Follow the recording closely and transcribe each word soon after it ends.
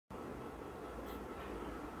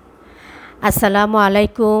আসসালামু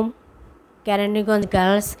আলাইকুম। Keraniganj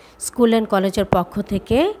girls school and কলেজের পক্ষ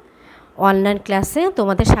থেকে অনলাইন ক্লাসে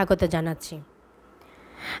তোমাদের স্বাগত জানাচ্ছি।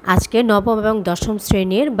 আজকে নবম এবং দশম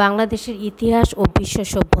শ্রেণীর বাংলাদেশের ইতিহাস ও বিশ্ব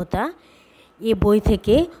সভ্যতা এই বই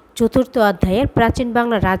থেকে চতুর্থ অধ্যায়ের প্রাচীন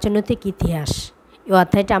বাংলার রাজনৈতিক ইতিহাস এই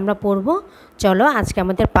অধ্যায়টা আমরা পড়ব। চলো আজকে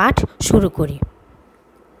আমাদের পাঠ শুরু করি।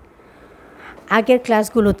 আগের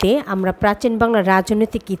ক্লাসগুলোতে আমরা প্রাচীন বাংলার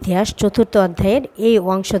রাজনৈতিক ইতিহাস চতুর্থ অধ্যায়ের এই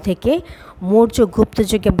অংশ থেকে মৌর্য গুপ্ত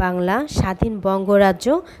যুগে বাংলা, স্বাধীন বঙ্গরাজ্য,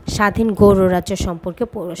 স্বাধীন গৌড় রাজ্য সম্পর্কে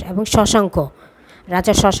এবং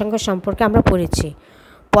রাজা শশাঙ্ক সম্পর্কে আমরা পড়েছি।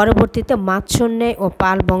 পরবর্তীতে মাৎসন্যায় ও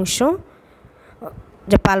পাল বংশ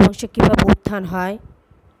কীভাবে উত্থান হয়,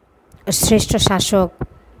 শ্রেষ্ঠ শাসক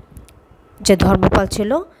যে ধর্মপাল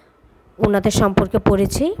ছিল ওনাদের সম্পর্কে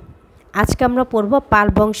পড়েছি। আজকে আমরা পড়ব পাল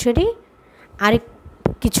বংশেরই আরেক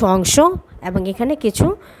কিছু অংশ এবং এখানে কিছু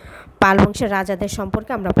পাল বংশের রাজাদের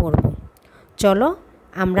সম্পর্কে আমরা পড়ব। চলো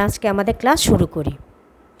আমরা আজকে আমাদের ক্লাস শুরু করি।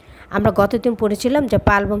 আমরা গতদিন পড়েছিলাম যে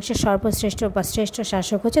পাল বংশের সর্বশ্রেষ্ঠ বা শ্রেষ্ঠ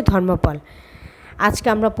শাসক হচ্ছে ধর্মপাল। আজকে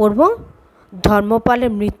আমরা পড়ব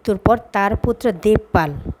ধর্মপালের মৃত্যুর পর তার পুত্র দেবপাল,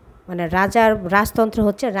 মানে রাজার রাজতন্ত্র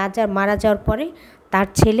হচ্ছে রাজার মারা যাওয়ার পরে তার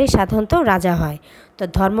ছেলে সাধারণত রাজা হয়। তো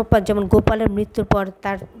ধর্মপাল যেমন গোপালের মৃত্যুর পর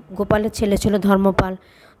তার গোপালের ছেলে ছিল ধর্মপাল,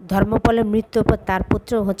 ধর্মপালের মৃত্যুর পর তার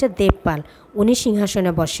পুত্র হচ্ছে দেবপাল, উনি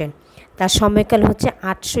সিংহাসনে বসেন। তার সময়কাল হচ্ছে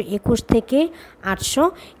 821 থেকে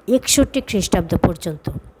 861 খ্রিস্টাব্দ পর্যন্ত।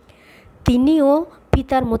 তিনিও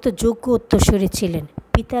পিতার মতো যোগ্য উত্তরসূরি ছিলেন।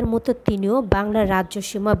 পিতার মতো তিনিও বাংলার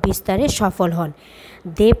রাজ্যসীমা বিস্তারে সফল হন।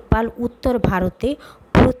 দেবপাল উত্তর ভারতে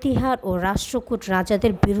প্রতিহার ও রাষ্ট্রকূট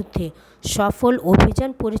রাজাদের বিরুদ্ধে সফল অভিযান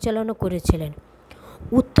পরিচালনা করেছিলেন।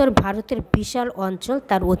 উত্তর ভারতের বিশাল অঞ্চল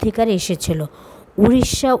তার অধিকারে এসেছিল।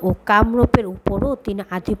 উড়িষ্যা ও কামরূপের উপরও তিনি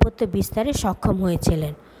আধিপত্য বিস্তারে সক্ষম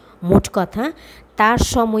হয়েছিলেন। মোট কথা, তার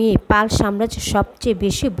সময়ে পাল সাম্রাজ্য সবচেয়ে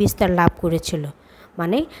বেশি বিস্তার লাভ করেছিল।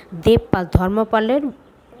 মানে দেবপাল, ধর্মপালের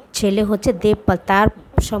ছেলে হচ্ছে দেবপাল, তার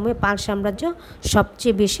সময়ে পাল সাম্রাজ্য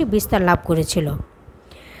সবচেয়ে বেশি বিস্তার লাভ করেছিল।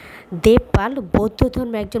 দেবপাল বৌদ্ধ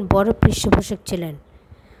ধর্মের একজন বড় পৃষ্ঠপোষক ছিলেন।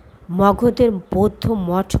 মগধের বৌদ্ধ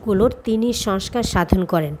মঠগুলোর তিনি সংস্কার সাধন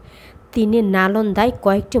করেন। তিনি নালন্দায়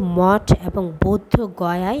কয়েকটি মঠ এবং বৌদ্ধ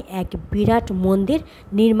গয়ায় এক বিরাট মন্দির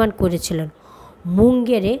নির্মাণ করেছিলেন।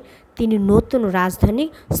 মুঙ্গেরে তিনি নতুন রাজধানী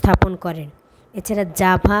স্থাপন করেন। এছাড়া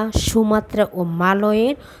জাভা, সুমাত্রা ও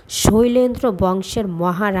মালয়ের শৈলেন্দ্র বংশের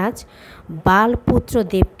মহারাজ বালপুত্র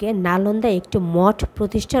দেবকে নালন্দায় একটি মঠ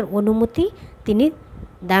প্রতিষ্ঠার অনুমতি তিনি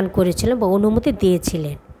দান করেছিলেন বা অনুমতি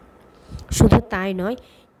দিয়েছিলেন। শুধু তাই নয়,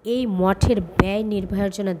 এই মঠের ব্যয়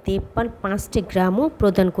নির্বাহের জন্য দেবপাল 5টি গ্রামও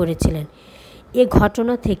প্রদান করেছিলেন। এ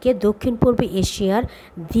ঘটনা থেকে দক্ষিণ পূর্ব এশিয়ার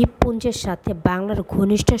দ্বীপপুঞ্জের সাথে বাংলার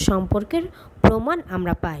ঘনিষ্ঠ সম্পর্কের প্রমাণ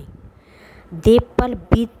আমরা পাই। দেবপাল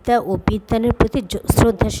বিদ্যা ও বিজ্ঞানের প্রতি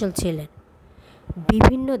শ্রদ্ধাশীল ছিলেন।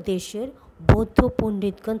 বিভিন্ন দেশের বৌদ্ধ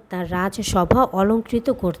পণ্ডিতগণ তার রাজসভা অলঙ্কৃত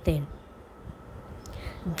করতেন।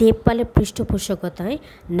 দেবপালের পৃষ্ঠপোষকতায়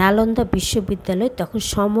নালন্দা বিশ্ববিদ্যালয় তখন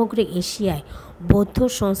সমগ্র এশিয়ায় বৌদ্ধ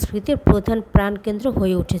সংস্কৃতির প্রধান প্রাণকেন্দ্র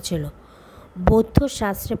হয়ে উঠেছিল। বৌদ্ধ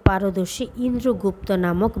শাস্ত্রে পারদর্শী ইন্দ্রগুপ্ত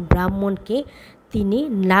নামক ব্রাহ্মণকে তিনি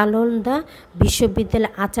নালন্দা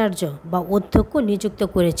বিশ্ববিদ্যালয়ের আচার্য বা অধ্যক্ষ নিযুক্ত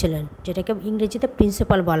করেছিলেন, যেটাকে ইংরেজিতে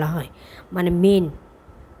প্রিন্সিপাল বলা হয়। মানে মেন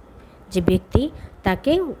যে ব্যক্তি,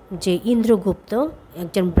 তাকে যে ইন্দ্রগুপ্ত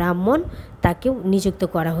একজন ব্রাহ্মণ, তাকে নিযুক্ত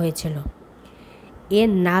করা হয়েছিল। এ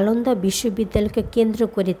নালন্দা বিশ্ববিদ্যালয়কে কেন্দ্র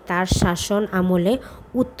করে তার শাসন আমলে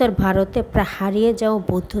উত্তর ভারতে প্রায় হারিয়ে যাওয়া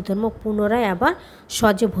বৌদ্ধ ধর্ম পুনরায় আবার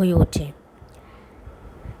সজীব হয়ে ওঠে।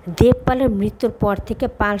 দেবপালের মৃত্যুর পর থেকে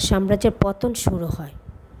পাল সাম্রাজ্যের পতন শুরু হয়।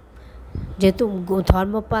 যেহেতু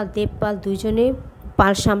ধর্মপাল, দেবপাল দুইজনেই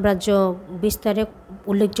পাল সাম্রাজ্য বিস্তারে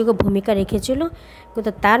উল্লেখযোগ্য ভূমিকা রেখেছিল,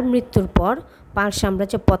 কিন্তু তার মৃত্যুর পর পাল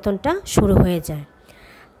সাম্রাজ্যের পতনটা শুরু হয়ে যায়।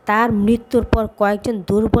 তার মৃত্যুর পর কয়েকজন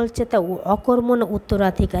দুর্বলচেতা ও অকর্মণ্য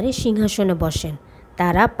উত্তরাধিকারী সিংহাসনে বসেন।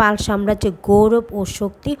 তারা পাল সাম্রাজ্যের গৌরব ও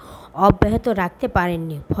শক্তি অব্যাহত রাখতে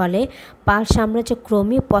পারেননি, ফলে পাল সাম্রাজ্য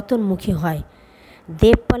ক্রমেই পতনমুখী হয়।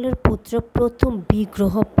 দেবপালের পুত্র প্রথম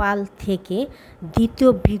বিগ্রহপাল থেকে দ্বিতীয়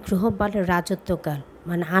বিগ্রহপালের রাজত্বকাল,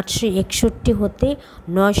 মানে 861 হতে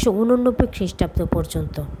 989 খ্রিস্টাব্দ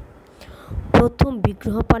পর্যন্ত। প্রথম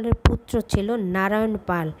বিগ্রহপালের পুত্র ছিল নারায়ণ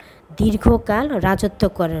পাল, দীর্ঘকাল রাজত্ব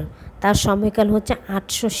করেন। তার সময়কাল হচ্ছে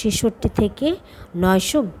 866 থেকে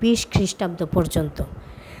 920 খ্রিস্টাব্দ পর্যন্ত।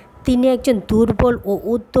 তিনি একজন দুর্বল ও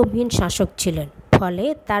উদ্যমহীন শাসক ছিলেন, ফলে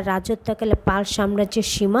তার রাজত্বকালে পাল সাম্রাজ্যের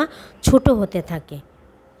সীমা ছোট হতে থাকে।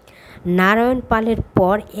 নারায়ণ পালের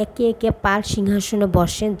পর একে একে পাল সিংহাসনে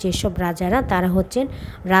বসেন যেসব রাজারা, তারা হচ্ছেন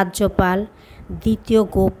রাজ্যপাল, দ্বিতীয়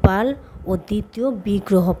গোপাল ও দ্বিতীয়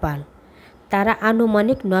বিগ্রহপাল। তারা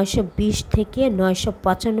আনুমানিক 920 থেকে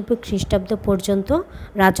 995 খ্রিস্টাব্দ পর্যন্ত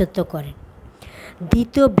রাজত্ব করেন।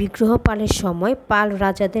 দ্বিতীয় বিগ্রহপালের সময় পাল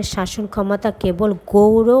রাজাদের শাসন ক্ষমতা কেবল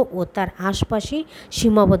গৌড় ও তার আশপাশেই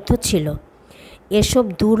সীমাবদ্ধ ছিল। এসব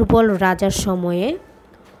দুর্বল রাজার সময়ে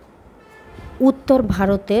উত্তর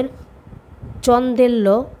ভারতের চন্দেল্য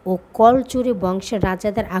ও কলচুরি বংশের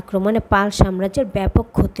রাজাদের আক্রমণে পাল সাম্রাজ্যের ব্যাপক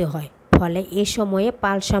ক্ষতি হয়। ফলে এ সময়ে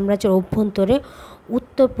পাল সাম্রাজ্যের অভ্যন্তরে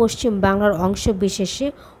উত্তর পশ্চিম বাংলার অংশবিশেষে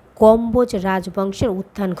কম্বোজ রাজবংশের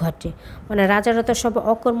উত্থান ঘটে। মানে রাজারা তো সব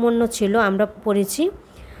অকর্মণ্য ছিল, আমরা পড়েছি,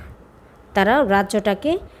 তারা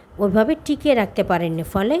রাজ্যটাকে ওইভাবে টিকিয়ে রাখতে পারেননি।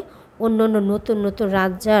 ফলে অন্য অন্য নতুন নতুন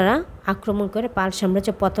রাজারা আক্রমণ করে পাল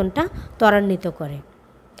সাম্রাজ্যের পতনটা ত্বরান্বিত করে।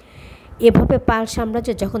 এভাবে পাল সাম্রাজ্য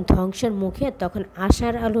যখন ধ্বংসের মুখে, তখন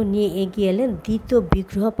আশার আলো নিয়ে এগিয়ে এলেন দ্বিতীয়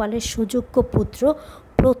বিগ্রহপালের সুযোগ্য পুত্র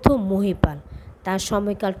প্রথম মহিপাল। তার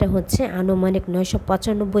সময়কালটা হচ্ছে আনুমানিক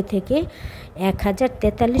 995 থেকে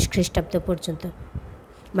 1043 খ্রিস্টাব্দ পর্যন্ত।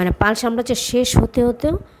 মানে পাল সাম্রাজ্য শেষ হতে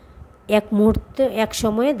হতেও এক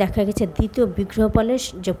সময়ে দেখা গেছে দ্বিতীয় বিগ্রহপালের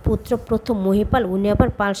যে পুত্র প্রথম মহিপাল, উনি আবার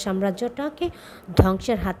পাল সাম্রাজ্যটাকে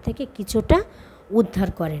ধ্বংসের হাত থেকে কিছুটা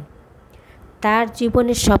উদ্ধার করেন। তার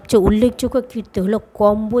জীবনের সবচেয়ে উল্লেখযোগ্য কীর্তি হলো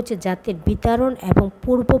কম্বোজ জাতির বিতাড়ন এবং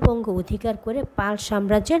পূর্ববঙ্গ অধিকার করে পাল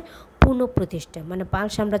সাম্রাজ্যের পুনঃপ্রতিষ্ঠা। মানে পাল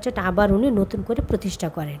সাম্রাজ্যটা আবার উনি নতুন করে প্রতিষ্ঠা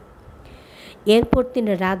করেন। এরপর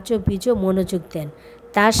তিনি রাজ্য বিজয় মনোযোগ দেন।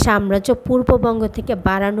 তার সাম্রাজ্য পূর্ববঙ্গ থেকে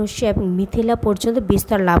বারাণসী এবং মিথিলা পর্যন্ত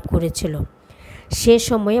বিস্তার লাভ করেছিল। সে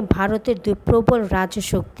সময়ে ভারতের দুই প্রবল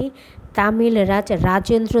রাজশক্তি তামিল রাজ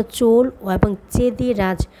রাজেন্দ্র চোল এবং চেদি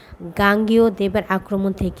রাজ গাঙ্গেয় দেবের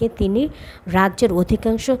আক্রমণ থেকে তিনি রাজ্যের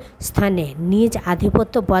অধিকাংশ স্থানে নিজ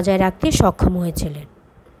আধিপত্য বজায় রাখতে সক্ষম হয়েছিলেন।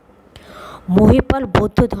 মহিপাল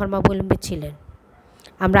বৌদ্ধ ধর্মাবলম্বী ছিলেন।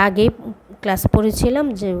 আমরা আগেই ক্লাস পড়েছিলাম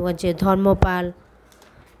যে ধর্মপাল,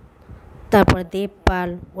 তারপরে দেবপাল,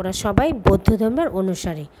 ওরা সবাই বৌদ্ধ ধর্মের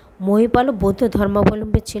অনুসারী। মহিপালও বৌদ্ধ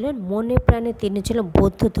ধর্মাবলম্বী ছিলেন। মনে প্রাণে তিনি ছিলেন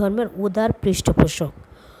বৌদ্ধ ধর্মের উদার পৃষ্ঠপোষক।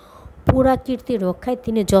 পুরাকীর্তি রক্ষায়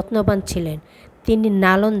তিনি যত্নবান ছিলেন। তিনি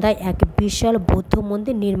নালন্দায় এক বিশাল বৌদ্ধ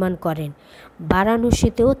মন্দির নির্মাণ করেন।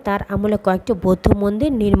 বারাণসীতেও তার আমলে কয়েকটি বৌদ্ধ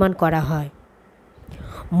মন্দির নির্মাণ করা হয়।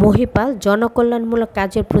 মহিপাল জনকল্যাণমূলক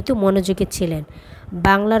কাজের প্রতি মনোযোগী ছিলেন।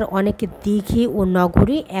 বাংলার অনেক দিঘি ও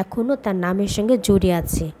নগরী এখনও তার নামের সঙ্গে জড়িয়ে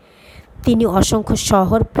আছে। তিনি অসংখ্য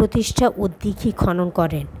শহর প্রতিষ্ঠা ও দিঘি খনন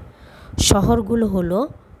করেন। শহরগুলো হলো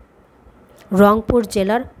রংপুর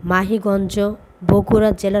জেলার মাহিগঞ্জ, বগুড়া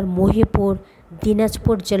জেলার মহিপুর,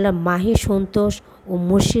 দিনাজপুর জেলার মাহি সন্তোষ ও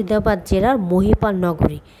মুর্শিদাবাদ জেলার মহিপাল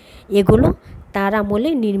নগরী। এগুলো তার আমলে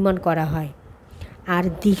নির্মাণ করা হয়। আর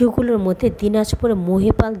দিঘিগুলোর মধ্যে দিনাজপুরের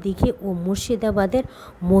মহিপাল দিঘি ও মুর্শিদাবাদের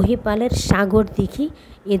মহিপালের সাগর দিঘি,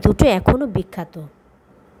 এ দুটো এখনও বিখ্যাত।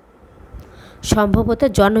 সম্ভবত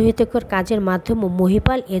জনহিতকর কাজের মাধ্যমে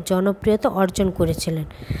মহিপাল এর জনপ্রিয়তা অর্জন করেছিলেন।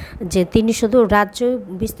 যে তিনি শুধু রাজ্য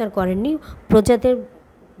বিস্তার করেননি, প্রজাদের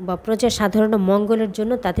বা প্রজা সাধারণ মঙ্গলের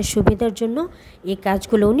জন্য, তাদের সুবিধার জন্য এই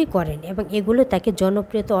কাজগুলো উনি করেন এবং এগুলো তাকে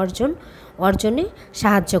জনপ্রিয়তা অর্জনে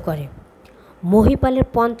সাহায্য করে। মহিপালের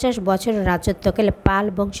 50 বছরের রাজত্বকালে পাল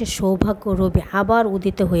বংশের সৌভাগ্য রবি আবার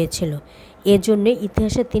উদিত হয়েছিল। এজন্য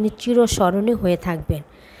ইতিহাসে তিনি চিরস্মরণীয় হয়ে থাকবেন।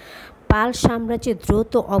 পাল সাম্রাজ্যের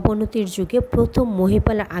দ্রুত অবনতির যুগে প্রথম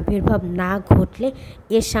মহিপালের আবির্ভাব না ঘটলে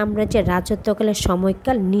এ সাম্রাজ্যের রাজত্বকালের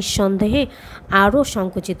সময়কাল নিঃসন্দেহে আরও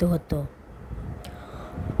সংকুচিত হতো।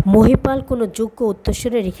 মহিপাল কোনো যোগ্য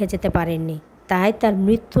উত্তরসূরি রেখে যেতে পারেননি, তাই তার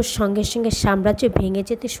মৃত্যুর সঙ্গে সঙ্গে সাম্রাজ্য ভেঙে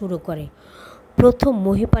যেতে শুরু করে। প্রথম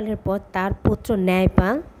মহিপালের পর তার পুত্র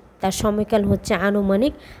ন্যায়পাল, তার সময়কাল হচ্ছে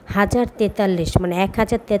আনুমানিক 1043, মানে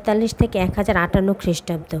 1043 থেকে 1058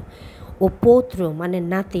 খ্রিস্টাব্দ, ও পৌত্র মানে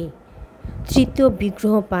নাতি তৃতীয়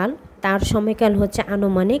বিগ্রহপাল, তার সময়কাল হচ্ছে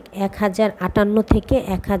আনুমানিক 1058 থেকে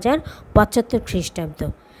 1075 খ্রিস্টাব্দ।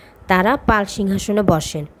 তারা পাল সিংহাসনে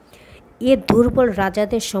বসেন। এ দুর্বল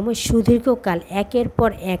রাজাদের সময় সুদীর্ঘকাল একের পর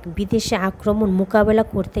এক বিদেশে আক্রমণ মোকাবেলা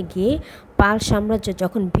করতে গিয়ে পাল সাম্রাজ্য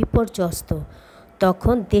যখন বিপর্যস্ত,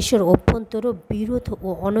 তখন দেশের অভ্যন্তর বিরোধ ও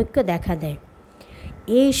অনৈক্য দেখা দেয়।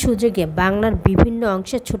 এই সুযোগে বাংলার বিভিন্ন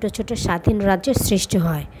অংশে ছোট ছোট স্বাধীন রাজ্যের সৃষ্টি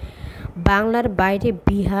হয়। বাংলার বাইরে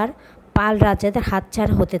বিহার পাল রাজাদের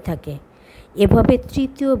হাতছাড়া হতে থাকে। এভাবে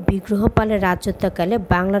তৃতীয় বিগ্রহপালের রাজত্বকালে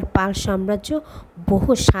বাংলার পাল সাম্রাজ্য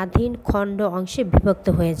বহু স্বাধীন খণ্ড অংশে বিভক্ত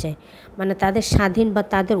হয়ে যায়। মানে তাদের স্বাধীন বা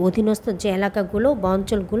তাদের অধীনস্থ যে এলাকাগুলো বা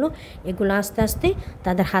অঞ্চলগুলো, এগুলো আস্তে আস্তে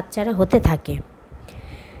তাদের হাতছাড়া হতে থাকে।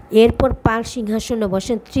 এরপর পাল সিংহাসনে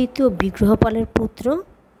বসেন তৃতীয় বিগ্রহপালের পুত্র,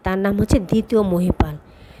 তার নাম হচ্ছে দ্বিতীয় মহিপাল।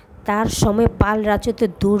 তার সময় পাল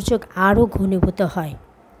রাজত্বের দুর্যোগ আরও ঘনীভূত হয়।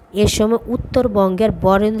 এ সময় উত্তরবঙ্গের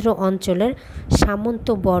বরেন্দ্র অঞ্চলের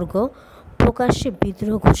সামন্তবর্গ প্রকাশ্যে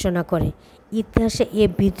বিদ্রোহ ঘোষণা করে। ইতিহাসে এ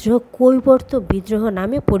বিদ্রোহ কৈবর্ত বিদ্রোহ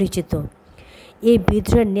নামে পরিচিত। এই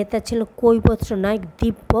বিদ্রোহের নেতা ছিল কৈবর্ত নায়ক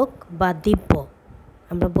দিব্যক বা দিব্য।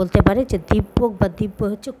 আমরা বলতে পারি যে দিব্যক বা দিব্য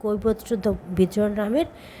হচ্ছে কৈবর্ত বিদ্রোহ নামের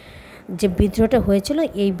যে বিদ্রোহটা হয়েছিল,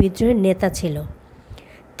 এই বিদ্রোহের নেতা ছিল।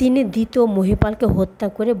 তিনি দ্বিতীয় মহিপালকে হত্যা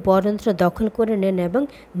করে বরেন্দ্র দখল করে নেন এবং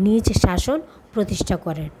নিজ শাসন প্রতিষ্ঠা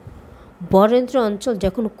করেন। বরেন্দ্র অঞ্চল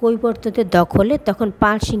যখন কৈবর্তদের দখলে, তখন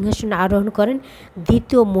পাল সিংহাসনে আরোহণ করেন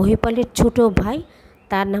দ্বিতীয় মহিপালের ছোট ভাই,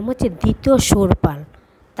 তার নাম হচ্ছে দ্বিতীয় শূরপাল।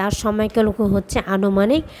 তার সময়কাল হচ্ছে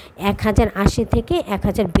আনুমানিক 1080 থেকে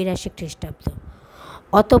 1082 খ্রিস্টাব্দ।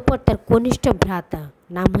 অতঃপর তার কনিষ্ঠ ভ্রাতা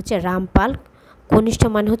নাম হচ্ছে রামপাল, কনিষ্ঠ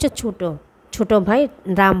মানে হচ্ছে ছোট ভাই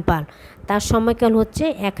রামপাল, তার সময়কাল হচ্ছে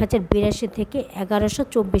 1082 থেকে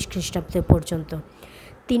 1124 খ্রিস্টাব্দ পর্যন্ত।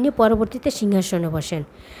 তিনি পরবর্তীতে সিংহাসনে বসেন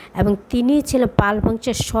এবং তিনি ছিলেন পাল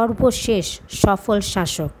বংশের সর্বশেষ সফল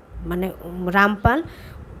শাসক। মানে রামপাল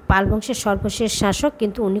পাল বংশের সর্বশেষ শাসক,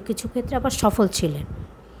 কিন্তু উনি কিছু ক্ষেত্রে আবার সফল ছিলেন।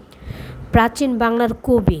 প্রাচীন বাংলার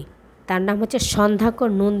কবি, তার নাম হচ্ছে সন্ধ্যাকর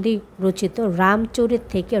নন্দী রচিত রামচরিত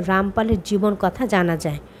থেকে রামপালের জীবন কথা জানা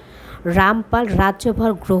যায়। রামপাল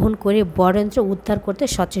রাজ্যভার গ্রহণ করে বরেন্দ্র উদ্ধার করতে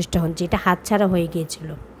সচেষ্ট হন, যেটা হাতছাড়া হয়ে গিয়েছিল।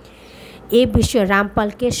 এ বিষয়ে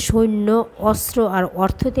রামপালকে সৈন্য, অস্ত্র আর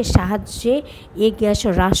অর্থদের সাহায্যে এগিয়ে আসে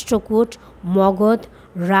রাষ্ট্রকূট, মগধ,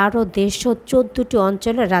 রাঢ় দেশ 14টি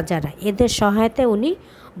অঞ্চলের রাজারা। এদের সহায়তায় উনি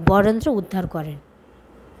বরেন্দ্র উদ্ধার করেন।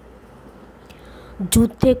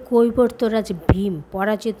 যুদ্ধে কৈবর্তরাজ ভীম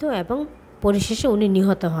পরাজিত এবং পরিশেষে উনি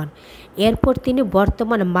নিহত হন। এরপর তিনি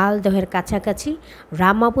বর্তমান মালদহের কাছাকাছি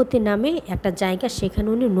রামাবতী নামে একটা জায়গা, সেখানে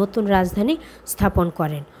উনি নতুন রাজধানী স্থাপন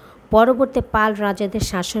করেন। পরবর্তী পাল রাজাদের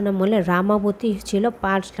শাসনামলে রামাবতী ছিল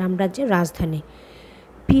পাল সাম্রাজ্যের রাজধানী।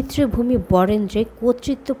 পিতৃভূমি বরেন্দ্রে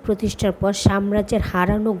কর্তৃত্ব প্রতিষ্ঠার পর সাম্রাজ্যের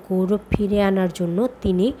হারানো গৌরব ফিরে আনার জন্য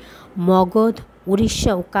তিনি মগধ,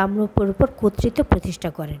 উড়িষ্যা ও কামরূপের উপর কর্তৃত্ব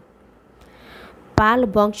প্রতিষ্ঠা করেন। পাল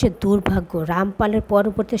বংশের দুর্ভাগ্য, রামপালের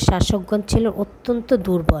পরবর্তী শাসকগণ ছিলেন অত্যন্ত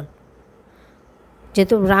দুর্বল।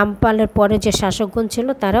 যেহেতু রামপালের পরে যে শাসকগণ ছিল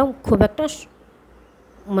তারাও খুব একটা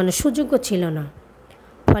সুযোগ্য ছিল না,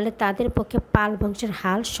 ফলে তাদের পক্ষে পাল বংশের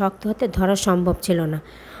হাল শক্ত হতে ধরা সম্ভব ছিল না।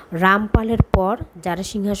 রামপালের পর যারা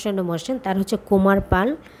সিংহাসনে বসেন তার হচ্ছে কুমার পাল,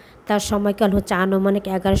 তার সময়কাল হচ্ছে আনুমানিক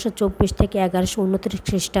 1124 থেকে 1129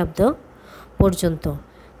 খ্রিস্টাব্দ পর্যন্ত।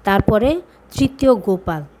 তারপরে তৃতীয়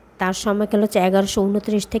গোপাল, তার সময়কাল হচ্ছে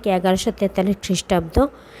 1129 থেকে 1143 খ্রিস্টাব্দ,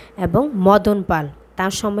 এবং মদন পাল,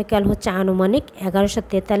 তার সময়কাল হচ্ছে আনুমানিক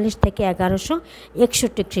 1143 থেকে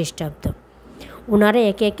 1161 খ্রিস্টাব্দ। ওনারা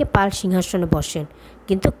একে একে পাল সিংহাসনে বসেন,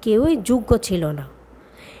 কিন্তু কেউই যোগ্য ছিল না।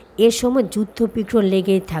 এ সময় যুদ্ধ বিগ্রহ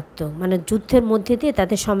লেগেই থাকতো, যুদ্ধের মধ্যে দিয়ে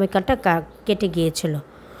তাদের সময়কালটা কেটে গিয়েছিল।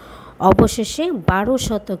 অবশেষে 12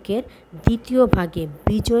 শতকের দ্বিতীয় ভাগে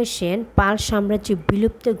বিজয় সেন পাল সাম্রাজ্য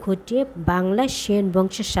বিলুপ্ত ঘটিয়ে বাংলায় সেন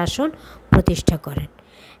বংশের শাসন প্রতিষ্ঠা করেন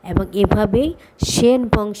এবং এভাবেই সেন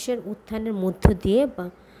বংশের উত্থানের মধ্য দিয়ে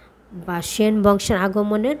বা সেন বংশের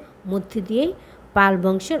আগমনের মধ্য দিয়েই পাল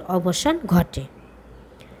বংশের অবসান ঘটে।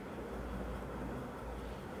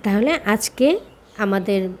 তাহলে আজকে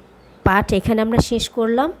আমাদের পাঠ এখানে আমরা শেষ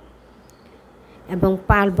করলাম এবং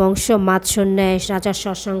পাল বংশ, মাৎসন্যাস, রাজা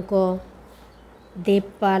শশাঙ্ক,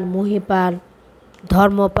 দেবপাল, মহিপাল,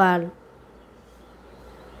 ধর্মপাল,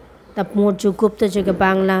 তারপর মৌর্য গুপ্ত যুগে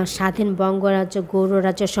বাংলা, স্বাধীন বঙ্গরাজ্য, গৌড়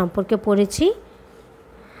রাজ্য সম্পর্কে পড়েছি।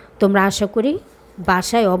 তোমরা আশা করি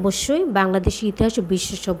বাসায় অবশ্যই বাংলাদেশের ইতিহাস ও বিশ্ব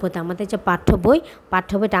সভ্যতা আমাদের যে পাঠ্য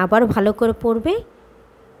বইটা আবারও ভালো করে পড়বে।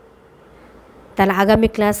 তাহলে আগামী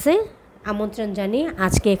ক্লাসে আমন্ত্রণ জানিয়ে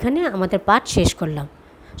আজকে এখানে আমাদের পাঠ শেষ করলাম।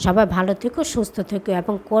 সবাই ভালো থেকো, সুস্থ থেকো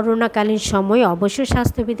এবং করোনাকালীন সময়ে অবশ্যই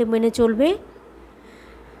স্বাস্থ্যবিধি মেনে চলবে।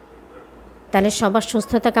 তাহলে সবার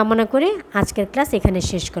সুস্থতা কামনা করে আজকের ক্লাস এখানে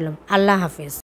শেষ করলাম। আল্লাহ হাফেজ।